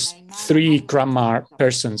have just 3 grammar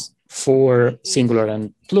persons for singular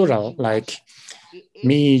and plural, like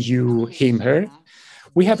me, you, him, her.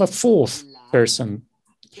 We have a 4th person,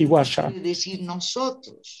 Hiwasha.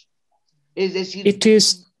 It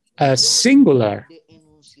is a singular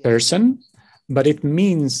person, but it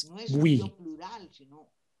means we.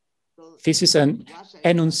 This is an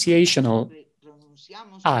enunciational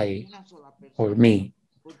I or me.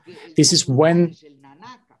 This is when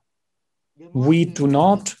we do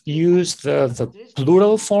not use the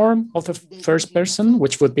plural form of the first person,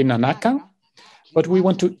 which would be Nanaka, but we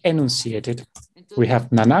want to enunciate it. We have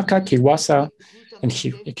Nanaka, Kiwasa, and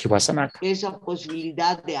Kiwasanaka.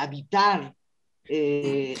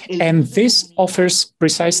 And this offers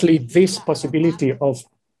precisely this possibility of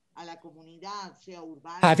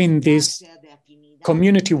having this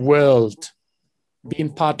community world, being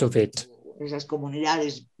part of it,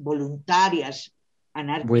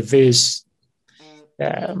 with these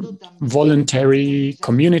voluntary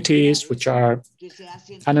communities which are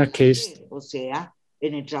anarchist,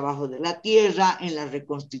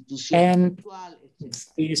 and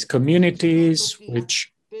these communities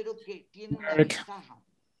which work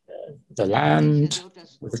the land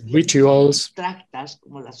with rituals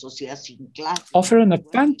offer an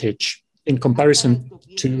advantage in comparison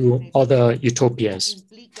to other utopias.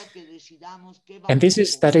 And this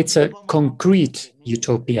is that it's a concrete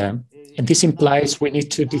utopia. And this implies we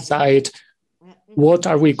need to decide what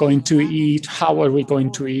are we going to eat, how are we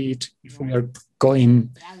going to eat, if we are going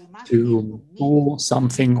to do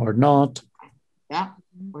something or not. And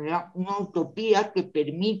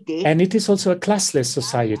it is also a classless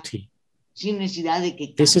society.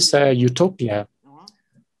 This is a utopia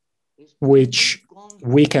which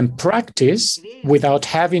we can practice without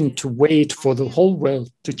having to wait for the whole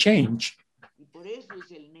world to change.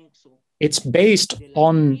 It's based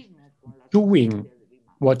on doing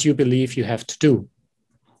what you believe you have to do.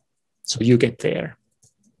 So you get there.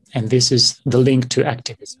 And this is the link to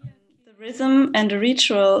activism. The rhythm and the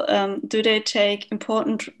ritual, do they take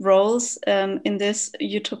important roles in this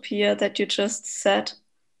utopia that you just said?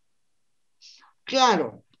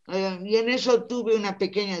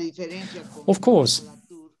 Of course.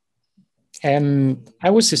 And I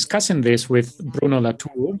was discussing this with Bruno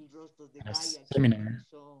Latour in a seminar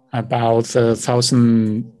about the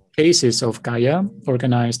 1,000 cases of Gaia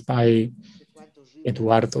organized by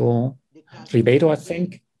Eduardo Ribeiro, I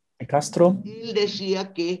think, de Castro.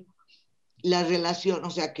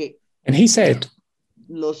 And he said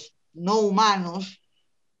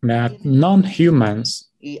that non-humans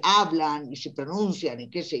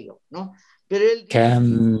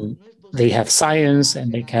they have science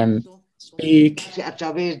and they can speak.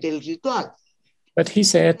 But he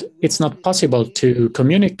said it's not possible to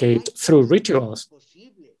communicate through rituals.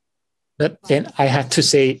 But then I had to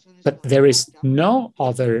say, but there is no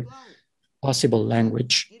other possible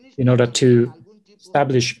language in order to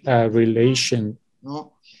establish a relation.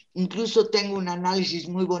 You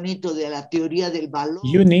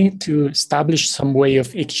need to establish some way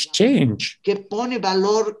of exchange.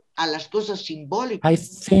 I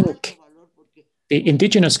think the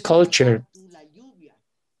indigenous culture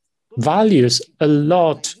values a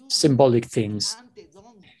lot symbolic things.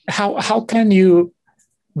 How can you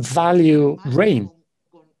value rain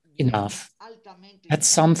enough? That's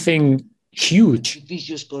something huge.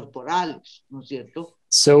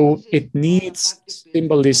 So it needs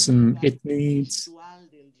symbolism, it needs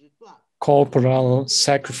corporal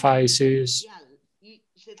sacrifices.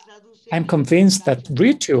 I'm convinced that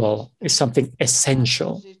ritual is something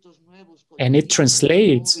essential, and it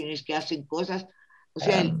translates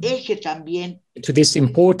to this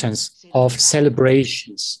importance of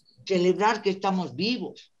celebrations.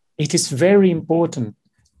 It is very important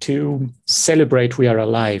to celebrate we are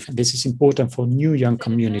alive. And this is important for new young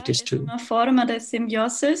communities too. Una forma de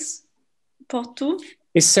simbiosis por tú?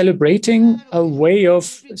 Is celebrating a way of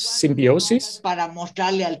symbiosis?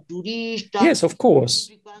 Yes, of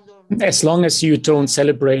course. As long as you don't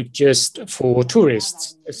celebrate just for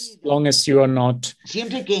tourists, as long as you are not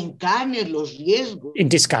in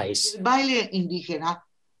disguise. And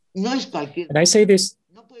I say this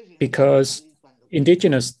because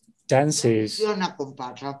indigenous dances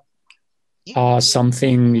are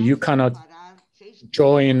something you cannot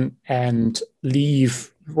join and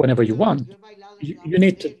leave whenever you want. You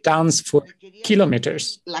need to dance for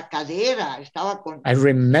kilometers. I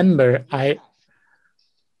remember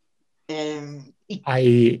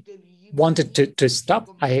I wanted to stop.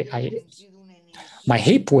 My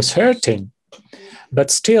hip was hurting,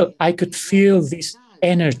 but still I could feel this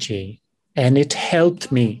energy, and it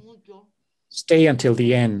helped me stay until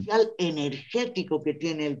the end.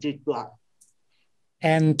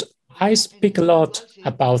 And I speak a lot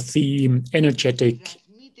about the energetic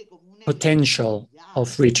potential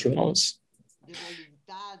of rituals.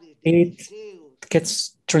 It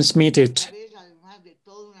gets transmitted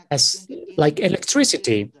as like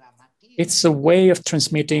electricity. It's a way of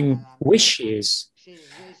transmitting wishes.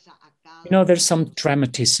 You know, there's some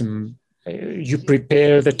dramatism. You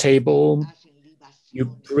prepare the table, you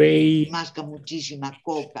pray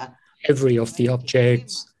every of the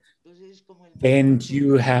objects. Then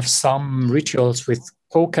you have some rituals with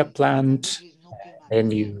coca plant,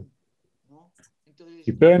 then you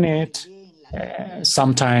burn it.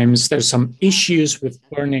 Sometimes there's some issues with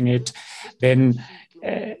burning it. Then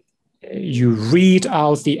you read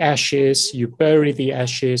out the ashes, you bury the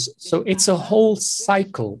ashes. So it's a whole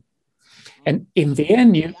cycle. And in the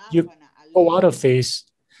end, you go out of this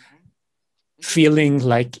feeling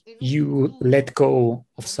like you let go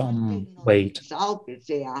of some weight,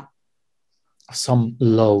 some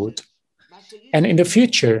load. And in the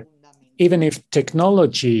future, even if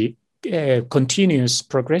technology continues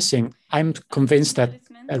progressing, I'm convinced that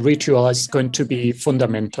a ritual is going to be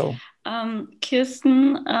fundamental.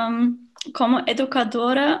 Kirsten, como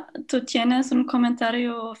educadora, ¿tú tienes un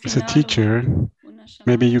comentario final? As a teacher,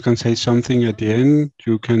 maybe you can say something at the end.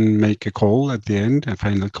 You can make a call at the end, a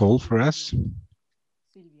final call for us.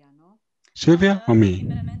 Silvia or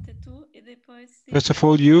me? First of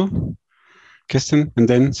all, you, Kirsten, and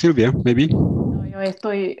then Silvia, maybe. Yo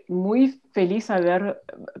estoy muy feliz haber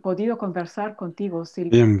podido conversar contigo,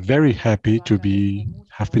 Silvia. I am very happy to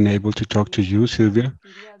have been able to talk to you, Silvia.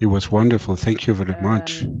 It was wonderful. Thank you very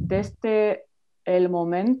much. Desde el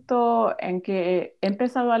momento en que he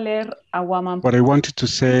empezado a leer a Waman Puma. What I wanted to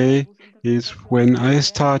say is when I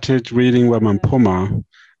started reading Waman Puma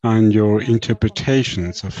and your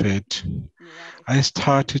interpretations of it, I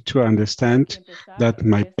started to understand that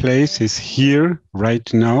my place is here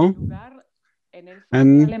right now,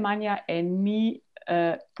 and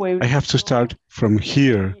I have to start from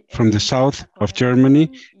here, from the south of Germany.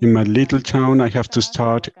 In my little town, I have to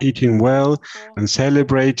start eating well and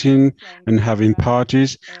celebrating and having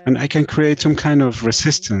parties, and I can create some kind of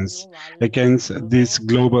resistance against this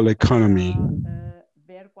global economy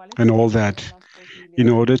and all that in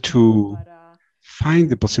order to find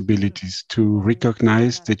the possibilities, to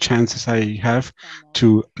recognize the chances I have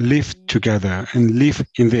to live together and live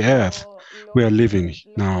in the earth we are living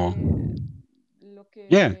now.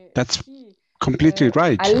 Yeah, that's completely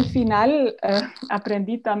right. Al final,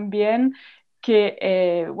 aprendí también que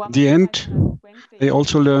at the end, I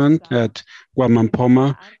also learned that Waman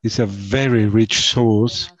Puma is a very rich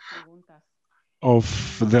source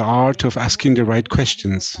of the art of asking the right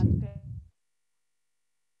questions.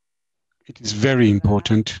 It is very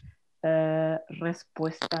important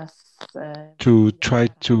to try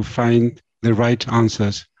to find the right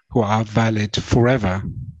answers who are valid forever.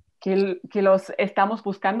 Que los estamos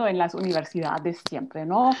buscando en las universidades siempre,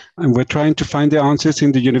 ¿no? And we're trying to find the answers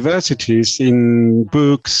in the universities, in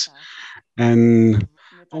books, and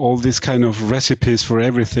all these kind of recipes for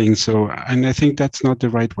everything. So, and I think that's not the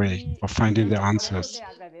right way of finding the answers.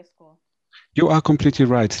 You are completely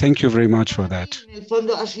right. Thank you very much for that.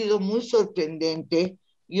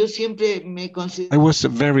 I was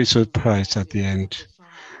very surprised at the end.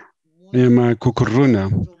 I am a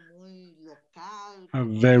cucurruna, a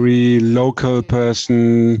very local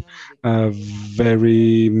person, a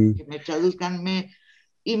very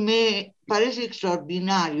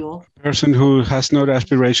person who has no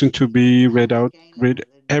aspiration to be read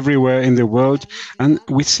everywhere in the world. And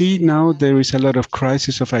we see now there is a lot of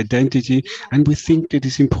crisis of identity, and we think it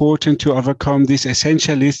is important to overcome these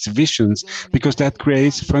essentialist visions because that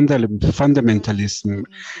creates fundamentalism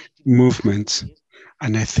movements.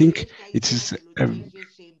 And I think it is a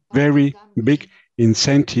very big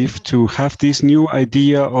incentive to have this new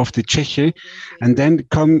idea of the Cheche, and then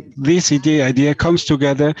this idea comes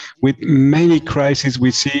together with many crises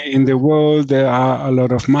we see in the world. There are a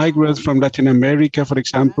lot of migrants from Latin America, for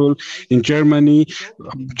example, in Germany,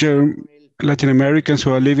 Latin Americans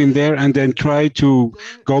who are living there and then try to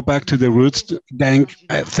go back to the roots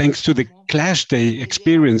thanks to the clash they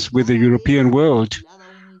experience with the European world.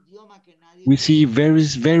 We see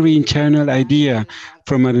very internal idea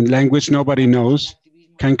from a language nobody knows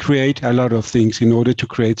can create a lot of things in order to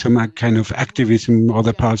create some kind of activism in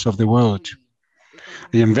other parts of the world.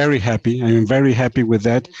 I am very happy. I am very happy with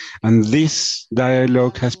that. And this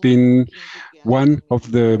dialogue has been one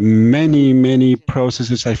of the many, many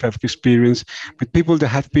processes I have experienced with people that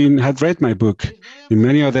had read my book in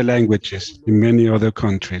many other languages, in many other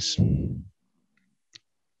countries.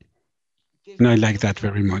 And I like that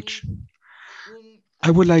very much.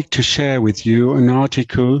 I would like to share with you an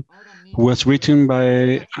article was written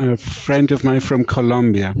by a friend of mine from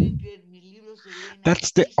Colombia.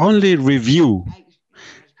 That's the only review.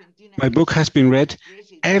 My book has been read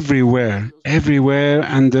everywhere,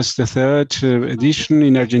 and there's the third edition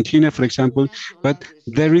in Argentina, for example, but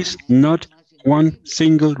there is not one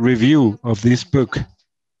single review of this book.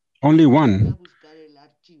 Only one.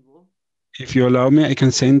 If you allow me, I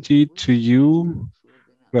can send it to you.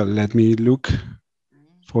 Well, let me look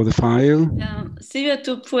for the file. Silvia,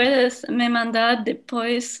 tú puedes me mandar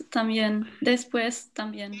después también.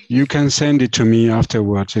 You can send it to me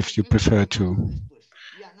afterwards if you prefer to.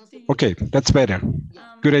 Okay, that's better.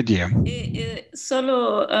 Good idea.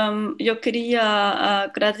 Solo yo quería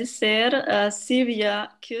agradecer a Silvia.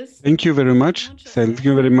 Thank you very much. Thank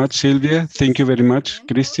you very much, Silvia. Thank you very much,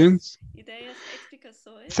 Christian.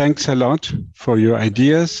 Thanks a lot for your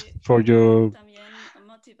ideas, for your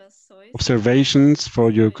observations, for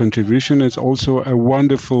your contribution. It's also a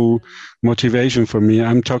wonderful motivation for me.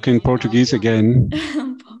 I'm talking Portuguese again.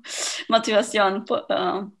 Motivación,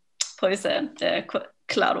 puede ser,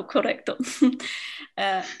 claro, correcto.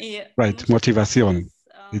 Right, motivación.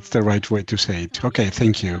 It's the right way to say it. Okay,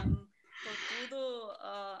 thank you.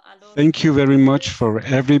 Thank you very much for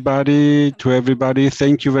everybody, to everybody.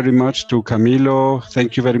 Thank you very much to Camilo.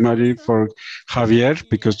 Thank you very much for Javier,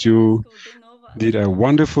 because you did a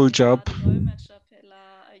wonderful job.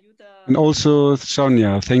 And also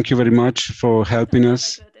Sonia, thank you very much for helping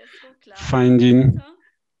us finding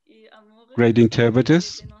great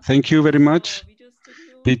interpreters. Thank you very much,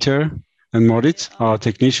 Peter and Moritz, our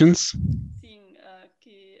technicians.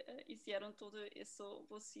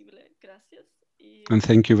 And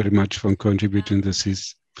thank you very much for contributing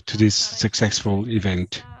to this successful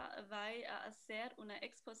event.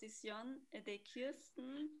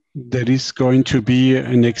 There is going to be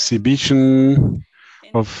an exhibition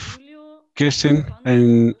of Kirsten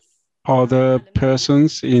and other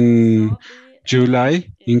persons in July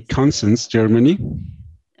in Constance, Germany.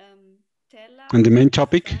 And the main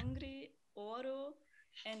topic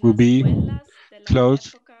will be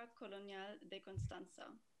clothes,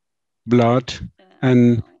 blood,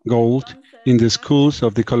 and gold in the schools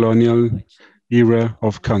of the colonial era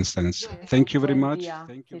of Constance. Thank you very much.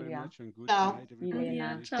 Thank you very much. And good night,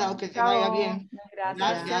 everybody. Chao, que te vaya bien.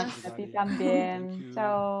 Gracias. A ti también.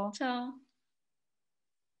 Chao. Chao.